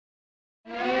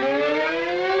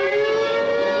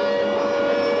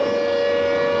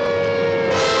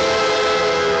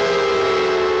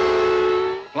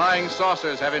flying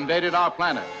saucers have invaded our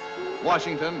planet.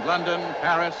 Washington, London,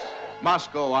 Paris,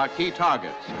 Moscow are key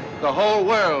targets. The whole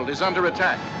world is under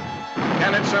attack.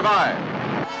 Can it survive?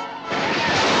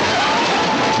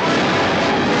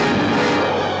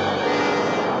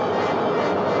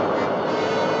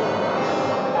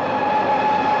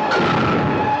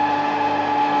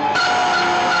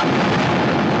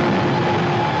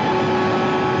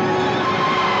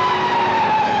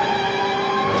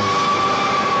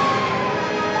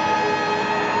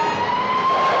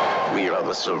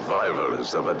 The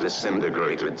survivors of a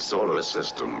disintegrated solar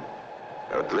system.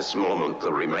 At this moment,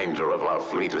 the remainder of our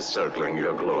fleet is circling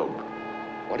your globe.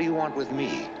 What do you want with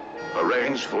me?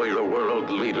 Arrange for your world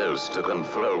leaders to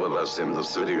confer with us in the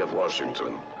city of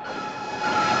Washington.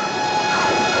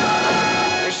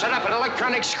 They set up an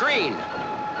electronic screen.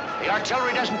 The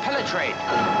artillery doesn't penetrate.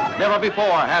 Never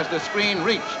before has the screen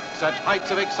reached such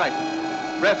heights of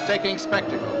excitement. Breathtaking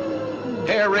spectacle.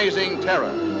 Hair-raising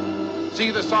terror. See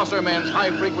the saucer men's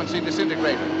high-frequency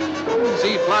disintegrators.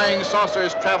 See flying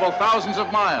saucers travel thousands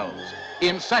of miles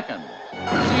in seconds.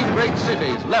 See great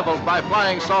cities leveled by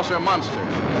flying saucer monsters.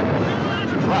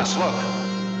 Russ, look.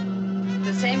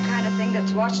 The same kind of thing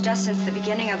that's watched us since the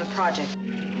beginning of the project.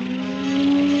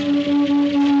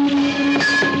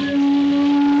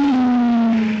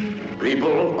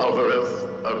 People of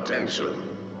Earth, attention.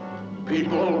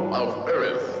 People of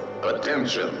Earth,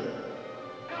 attention.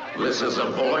 This is a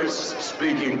voice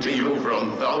speaking to you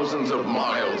from thousands of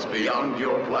miles beyond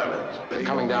your planet. They're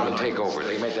coming down to take over.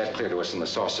 They made that clear to us in the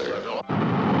saucer.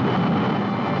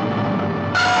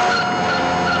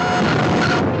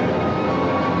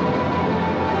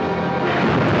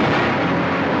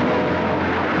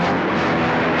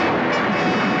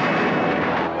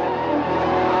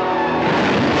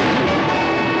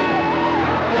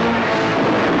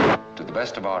 To the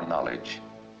best of our knowledge,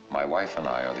 my wife and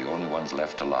I are the only ones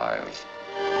left alive.